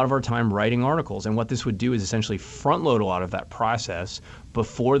spend a lot of our time writing articles, and what this would do is essentially front load a lot of that process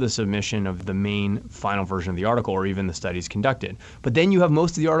before the submission of the main final version of the article or even the studies conducted. But then you have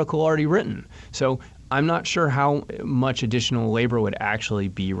most of the article already written. So I'm not sure how much additional labor would actually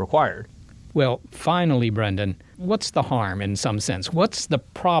be required. Well, finally, Brendan, what's the harm in some sense? What's the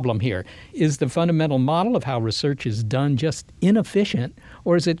problem here? Is the fundamental model of how research is done just inefficient,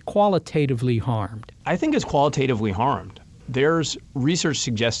 or is it qualitatively harmed? I think it's qualitatively harmed. There's research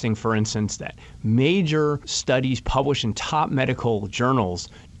suggesting, for instance, that major studies published in top medical journals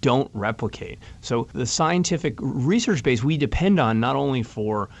don't replicate. So the scientific research base we depend on not only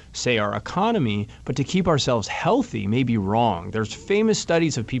for, say, our economy, but to keep ourselves healthy may be wrong. There's famous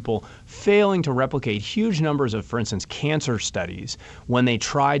studies of people failing to replicate huge numbers of, for instance, cancer studies when they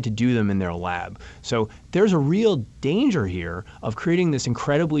tried to do them in their lab. So there's a real danger here of creating this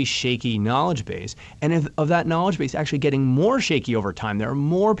incredibly shaky knowledge base, and of that knowledge base actually getting more shaky over time. There are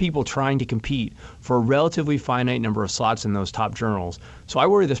more people trying to compete for a relatively finite number of slots in those top journals. So I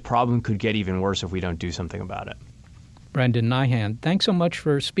worry this problem could get even worse if we don't do something about it. Brendan Nyhan, thanks so much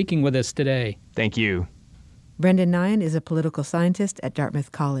for speaking with us today. Thank you. Brendan Nyhan is a political scientist at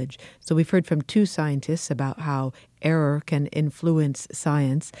Dartmouth College. So we've heard from two scientists about how error can influence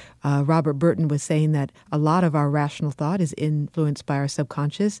science. Robert Burton was saying that a lot of our rational thought is influenced by our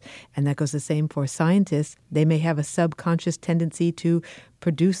subconscious, and that goes the same for scientists. They may have a subconscious tendency to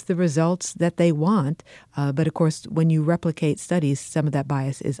produce the results that they want, but of course, when you replicate studies, some of that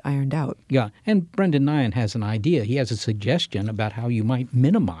bias is ironed out. Yeah, and Brendan Nyhan has an idea. He has a suggestion about how you might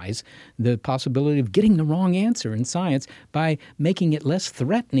minimize the possibility of getting the wrong answer in science by making it less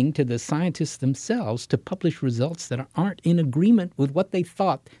threatening to the scientists themselves to publish results that aren't in agreement with what they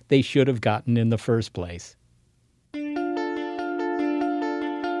thought they should have gotten in the first place.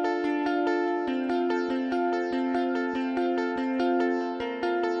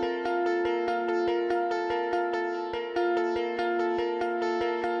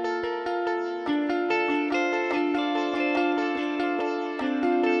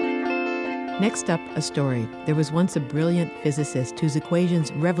 Next up, a story. There was once a brilliant physicist whose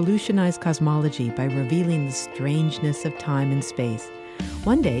equations revolutionized cosmology by revealing the strangeness of time and space.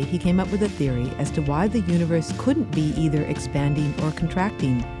 One day, he came up with a theory as to why the universe couldn't be either expanding or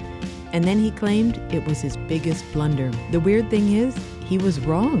contracting. And then he claimed it was his biggest blunder. The weird thing is, he was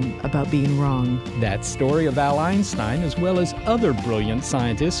wrong about being wrong. That story of Al Einstein, as well as other brilliant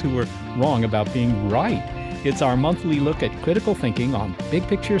scientists who were wrong about being right. It's our monthly look at critical thinking on Big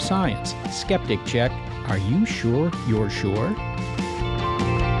Picture Science. Skeptic Check. Are you sure you're sure?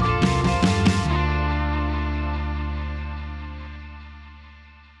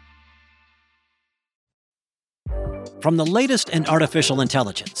 From the latest in artificial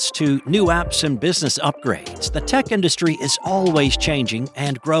intelligence to new apps and business upgrades, the tech industry is always changing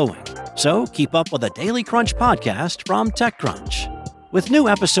and growing. So keep up with the Daily Crunch podcast from TechCrunch. With new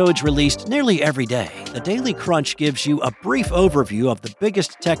episodes released nearly every day, the Daily Crunch gives you a brief overview of the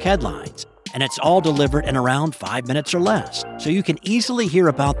biggest tech headlines, and it's all delivered in around 5 minutes or less, so you can easily hear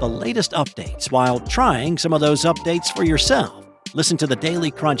about the latest updates while trying some of those updates for yourself. Listen to the Daily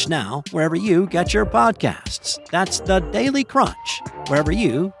Crunch now, wherever you get your podcasts. That's the Daily Crunch, wherever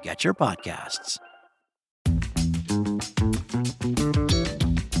you get your podcasts.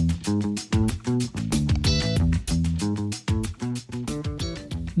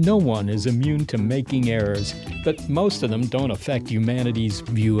 No one is immune to making errors. but most of them don't affect humanity's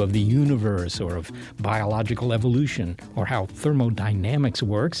view of the universe or of biological evolution or how thermodynamics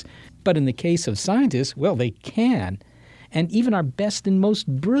works. But in the case of scientists, well, they can. And even our best and most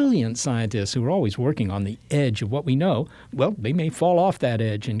brilliant scientists who are always working on the edge of what we know, well, they may fall off that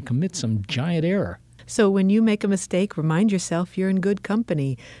edge and commit some giant error. So when you make a mistake, remind yourself you're in good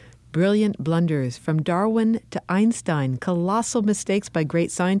company. Brilliant blunders from Darwin to Einstein, colossal mistakes by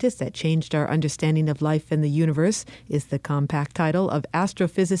great scientists that changed our understanding of life and the universe is the compact title of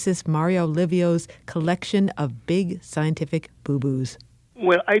astrophysicist Mario Livio's collection of big scientific boo-boos.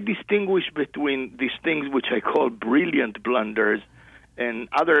 Well, I distinguish between these things which I call brilliant blunders and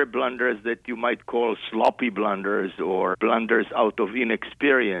other blunders that you might call sloppy blunders or blunders out of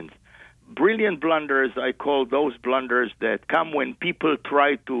inexperience. Brilliant blunders, I call those blunders that come when people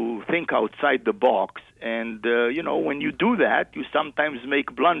try to think outside the box. And, when you do that, you sometimes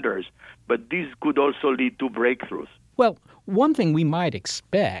make blunders. But these could also lead to breakthroughs. Well, one thing we might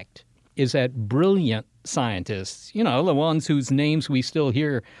expect is that brilliant scientists, the ones whose names we still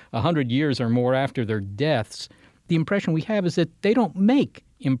hear 100 years or more after their deaths, the impression we have is that they don't make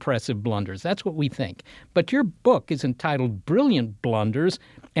impressive blunders. That's what we think. But your book is entitled Brilliant Blunders,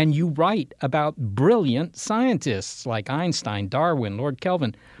 and you write about brilliant scientists like Einstein, Darwin, Lord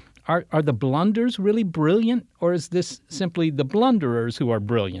Kelvin. Are the blunders really brilliant, or is this simply the blunderers who are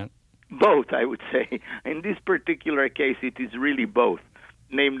brilliant? Both, I would say. In this particular case, it is really both.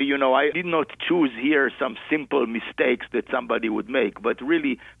 Namely, I did not choose here some simple mistakes that somebody would make, but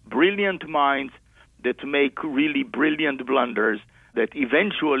really brilliant minds that make really brilliant blunders that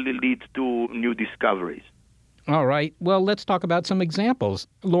eventually lead to new discoveries. All right. Well, let's talk about some examples.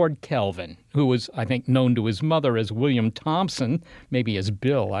 Lord Kelvin, who was, I think, known to his mother as William Thomson, maybe as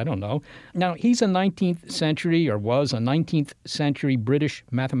Bill, I don't know. Now, he's a 19th century, or was a 19th century British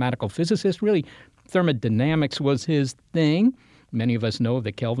mathematical physicist. Really, thermodynamics was his thing. Many of us know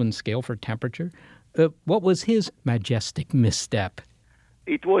the Kelvin scale for temperature. What was his majestic misstep?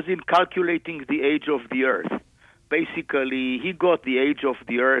 It was in calculating the age of the Earth. Basically, he got the age of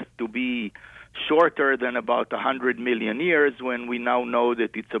the Earth to be shorter than about 100 million years, when we now know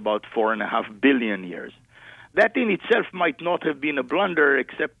that it's about 4.5 billion years. That in itself might not have been a blunder,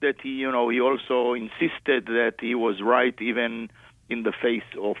 except that he also insisted that he was right even in the face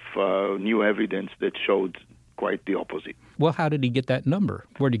of new evidence that showed quite the opposite. Well, how did he get that number?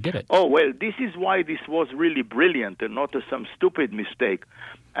 Where'd he get it? Oh, well, this is why this was really brilliant and not some stupid mistake.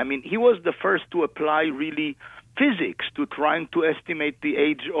 I mean, he was the first to apply really physics to trying to estimate the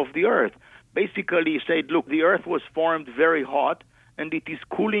age of the Earth. Basically, he said, look, the Earth was formed very hot, and it is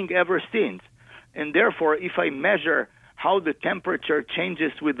cooling ever since. And therefore, if I measure how the temperature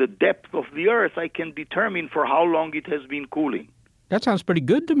changes with the depth of the Earth, I can determine for how long it has been cooling. That sounds pretty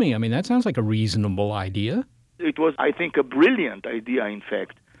good to me. I mean, that sounds like a reasonable idea. It was, I think, a brilliant idea, in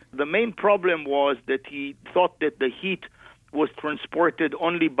fact. The main problem was that he thought that the heat was transported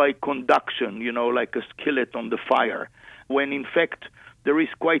only by conduction, like a skillet on the fire, when in fact there is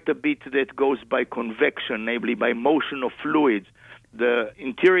quite a bit that goes by convection, namely by motion of fluids. The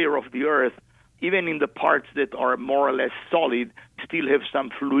interior of the Earth, even in the parts that are more or less solid, still have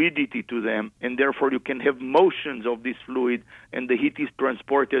some fluidity to them, and therefore you can have motions of this fluid, and the heat is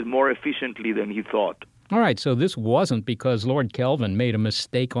transported more efficiently than he thought. All right, so this wasn't because Lord Kelvin made a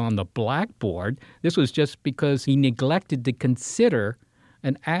mistake on the blackboard. This was just because he neglected to consider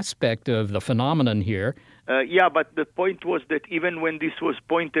an aspect of the phenomenon here. Yeah, but the point was that even when this was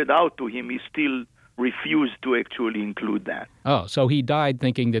pointed out to him, he still refused to actually include that. Oh, so he died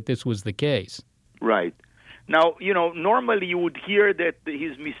thinking that this was the case. Right. Now, normally you would hear that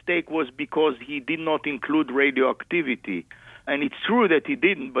his mistake was because he did not include radioactivity. And it's true that he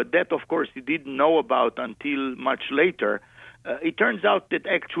didn't, but that, of course, he didn't know about until much later. It turns out that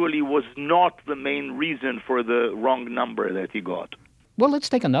actually was not the main reason for the wrong number that he got. Well, let's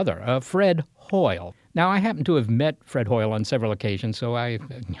take another, Fred Hoyle. Now, I happen to have met Fred Hoyle on several occasions, so I,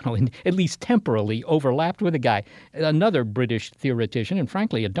 at least temporarily overlapped with the guy. Another British theoretician, and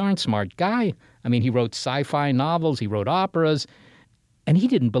frankly, a darn smart guy. I mean, he wrote sci-fi novels, he wrote operas, and he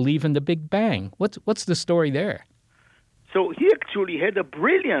didn't believe in the Big Bang. What's the story there? So he actually had a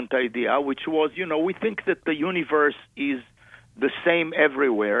brilliant idea, which was, we think that the universe is the same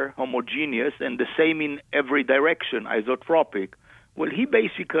everywhere, homogeneous, and the same in every direction, isotropic. Well, he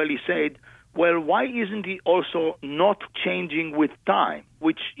basically said, well, why isn't he also not changing with time,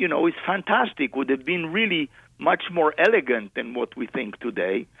 which, is fantastic, would have been really much more elegant than what we think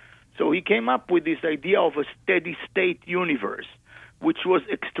today. So he came up with this idea of a steady-state universe, which was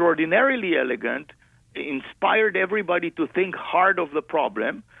extraordinarily elegant, inspired everybody to think hard of the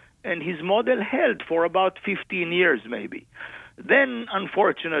problem, And his model held for about 15 years, maybe. Then,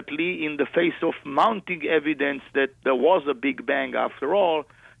 unfortunately, in the face of mounting evidence that there was a Big Bang after all,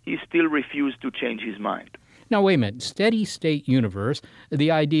 he still refused to change his mind. Now, wait a minute. Steady state universe,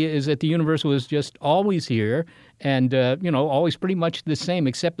 the idea is that the universe was just always here and, always pretty much the same,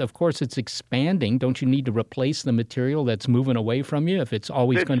 except, of course, it's expanding. Don't you need to replace the material that's moving away from you if it's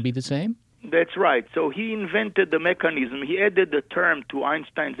always going to be the same? That's right. So he invented the mechanism. He added the term to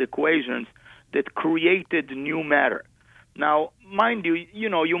Einstein's equations that created new matter. Now, mind you,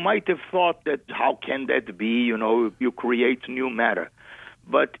 you might have thought that how can that be? You create new matter.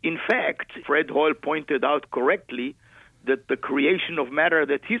 But in fact, Fred Hoyle pointed out correctly that the creation of matter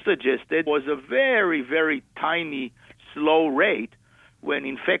that he suggested was a very, very tiny, slow rate, when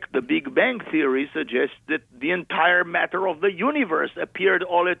in fact the Big Bang theory suggests that the entire matter of the universe appeared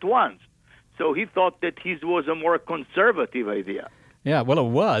all at once. So he thought that his was a more conservative idea. Yeah, well, it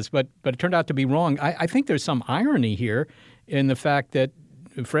was, but it turned out to be wrong. I think there's some irony here in the fact that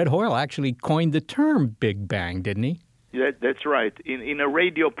Fred Hoyle actually coined the term Big Bang, didn't he? That's right. In a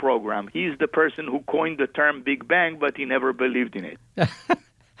radio program, he's the person who coined the term Big Bang, but he never believed in it.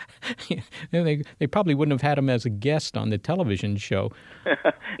 They probably wouldn't have had him as a guest on the television show.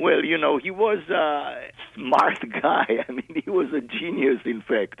 Well, he was a smart guy. I mean, he was a genius, in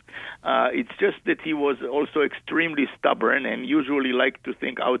fact. It's just that he was also extremely stubborn and usually liked to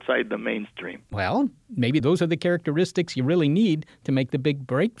think outside the mainstream. Well, maybe those are the characteristics you really need to make the big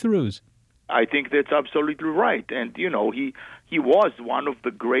breakthroughs. I think that's absolutely right. And, he was one of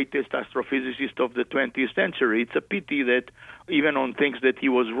the greatest astrophysicists of the 20th century. It's a pity that even on things that he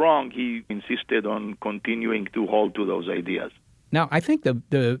was wrong, he insisted on continuing to hold to those ideas. Now, I think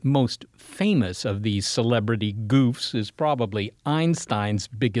the most famous of these celebrity goofs is probably Einstein's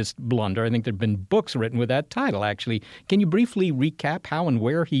biggest blunder. I think there have been books written with that title, actually. Can you briefly recap how and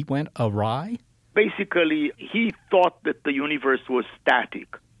where he went awry? Basically, he thought that the universe was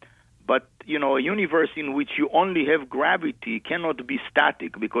static. But, a universe in which you only have gravity cannot be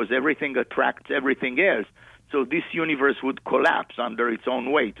static because everything attracts everything else. So this universe would collapse under its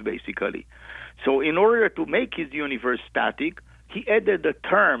own weight, basically. So in order to make his universe static, he added a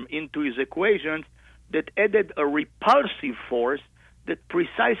term into his equations that added a repulsive force that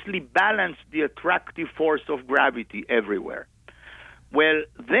precisely balanced the attractive force of gravity everywhere. Well,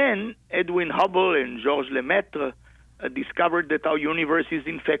 then Edwin Hubble and Georges Lemaitre discovered that our universe is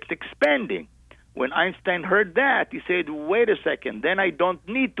in fact expanding. When Einstein heard that, he said, wait a second, then I don't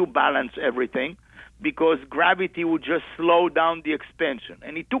need to balance everything because gravity would just slow down the expansion.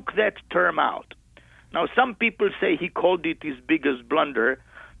 And he took that term out. Now, some people say he called it his biggest blunder.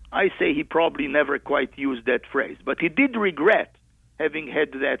 I say he probably never quite used that phrase. But he did regret having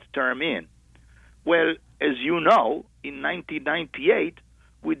had that term in. Well, as you know, in 1998,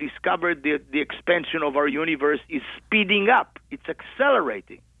 we discovered that the expansion of our universe is speeding up. It's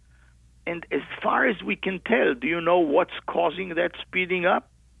accelerating. And as far as we can tell, do you know what's causing that speeding up?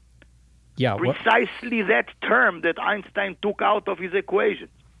 Yeah. Precisely that term that Einstein took out of his equations.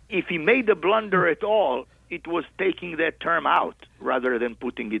 If he made a blunder at all, it was taking that term out rather than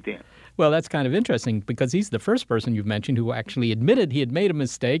putting it in. Well, that's kind of interesting because he's the first person you've mentioned who actually admitted he had made a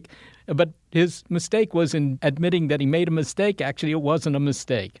mistake, but his mistake was in admitting that he made a mistake. Actually, it wasn't a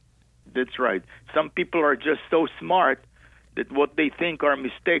mistake. That's right. Some people are just so smart that what they think are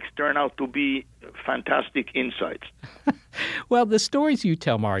mistakes turn out to be fantastic insights. Well, the stories you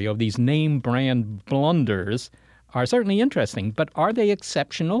tell, Mario, of these name-brand blunders are certainly interesting, but are they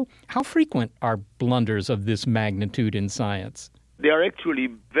exceptional? How frequent are blunders of this magnitude in science? They are actually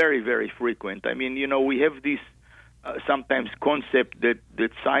very, very frequent. I mean, we have this sometimes concept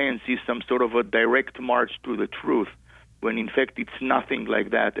that science is some sort of a direct march to the truth, when in fact it's nothing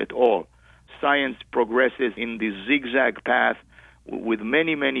like that at all. Science progresses in this zigzag path with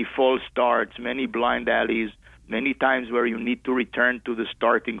many, many false starts, many blind alleys, many times where you need to return to the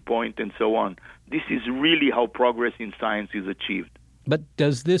starting point and so on. This is really how progress in science is achieved. But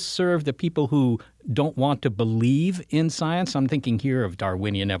does this serve the people who don't want to believe in science? I'm thinking here of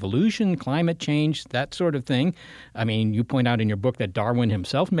Darwinian evolution, climate change, that sort of thing. I mean, you point out in your book that Darwin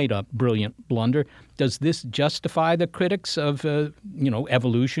himself made a brilliant blunder. Does this justify the critics of,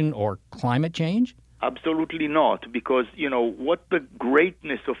 evolution or climate change? Absolutely not, because, what the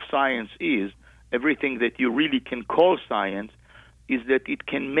greatness of science is, everything that you really can call science, is that it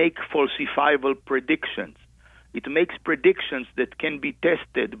can make falsifiable predictions. It makes predictions that can be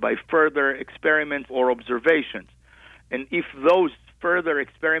tested by further experiments or observations. And if those further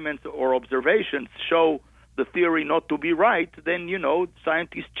experiments or observations show the theory not to be right, then,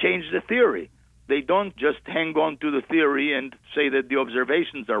 scientists change the theory. They don't just hang on to the theory and say that the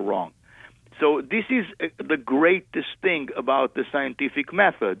observations are wrong. So this is the greatest thing about the scientific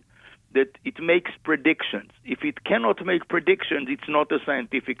method, that it makes predictions. If it cannot make predictions, it's not a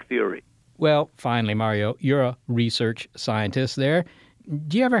scientific theory. Well, finally, Mario, you're a research scientist there.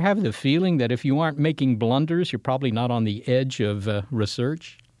 Do you ever have the feeling that if you aren't making blunders, you're probably not on the edge of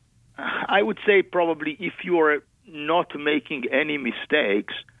research? I would say probably if you are not making any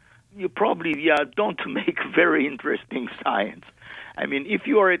mistakes, you probably don't make very interesting science. I mean, if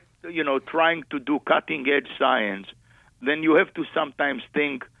you are trying to do cutting-edge science, then you have to sometimes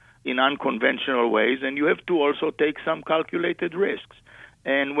think in unconventional ways, and you have to also take some calculated risks.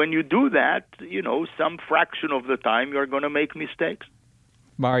 And when you do that, some fraction of the time you're going to make mistakes.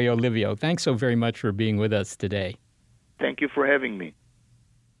 Mario Livio, thanks so very much for being with us today. Thank you for having me.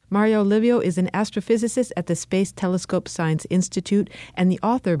 Mario Livio is an astrophysicist at the Space Telescope Science Institute and the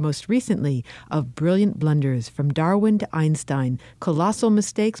author, most recently, of Brilliant Blunders, From Darwin to Einstein, Colossal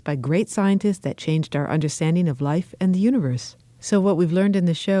Mistakes by Great Scientists That Changed Our Understanding of Life and the Universe. So what we've learned in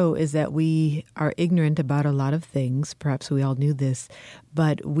the show is that we are ignorant about a lot of things. Perhaps we all knew this,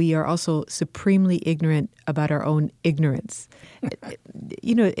 but we are also supremely ignorant about our own ignorance.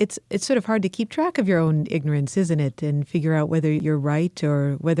 It's sort of hard to keep track of your own ignorance, isn't it? And figure out whether you're right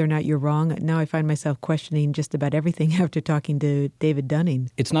or whether or not you're wrong. Now I find myself questioning just about everything after talking to David Dunning.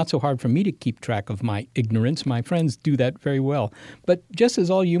 It's not so hard for me to keep track of my ignorance. My friends do that very well. But just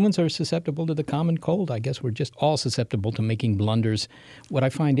as all humans are susceptible to the common cold, I guess we're just all susceptible to making blunders. What I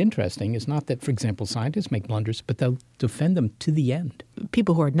find interesting is not that, for example, scientists make blunders, but they'll defend them to the end.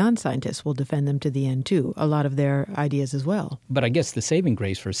 People who are non-scientists will defend them to the end, too, a lot of their ideas as well. But I guess the saving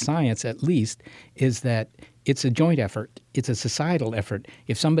grace for science, at least, is that it's a joint effort. It's a societal effort.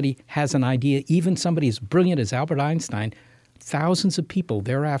 If somebody has an idea, even somebody as brilliant as Albert Einstein, thousands of people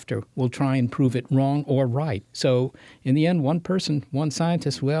thereafter will try and prove it wrong or right. So in the end, one person, one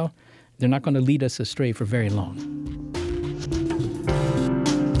scientist, well, they're not going to lead us astray for very long.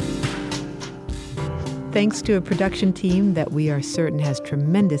 Thanks to a production team that we are certain has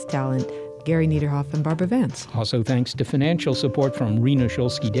tremendous talent, Gary Niederhoff and Barbara Vance. Also thanks to financial support from Rena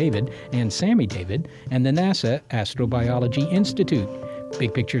Shulsky-David and Sammy David and the NASA Astrobiology Institute.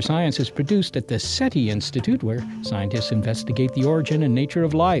 Big Picture Science is produced at the SETI Institute, where scientists investigate the origin and nature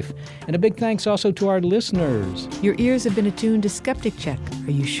of life. And a big thanks also to our listeners. Your ears have been attuned to Skeptic Check.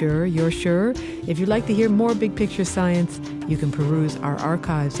 Are you sure you're sure? If you'd like to hear more Big Picture Science, you can peruse our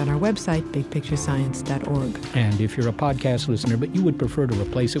archives on our website, bigpicturescience.org. And if you're a podcast listener, but you would prefer to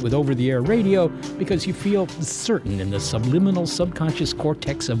replace it with over-the-air radio because you feel certain in the subliminal subconscious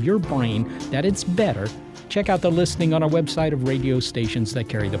cortex of your brain that it's better, check out the listing on our website of radio stations that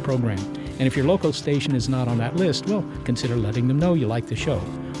carry the program. And if your local station is not on that list, well, consider letting them know you like the show.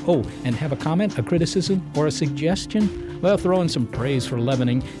 Oh, and have a comment, a criticism, or a suggestion? Well, throw in some praise for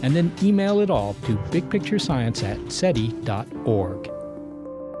Leavening and then email it all to bigpicturescience@seti.org.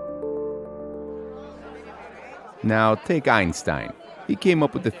 Now, take Einstein. He came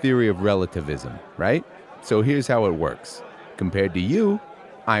up with the theory of relativism, right? So here's how it works. Compared to you,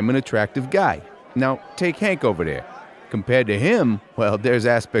 I'm an attractive guy. Now, take Hank over there. Compared to him, well, there's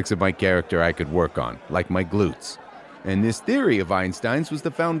aspects of my character I could work on, like my glutes. And this theory of Einstein's was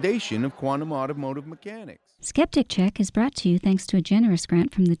the foundation of quantum automotive mechanics. Skeptic Check is brought to you thanks to a generous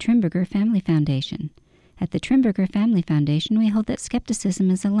grant from the Trimberger Family Foundation. At the Trimberger Family Foundation, we hold that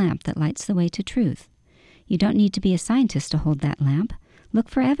skepticism is a lamp that lights the way to truth. You don't need to be a scientist to hold that lamp. Look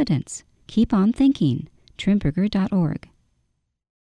for evidence. Keep on thinking. Trimberger.org.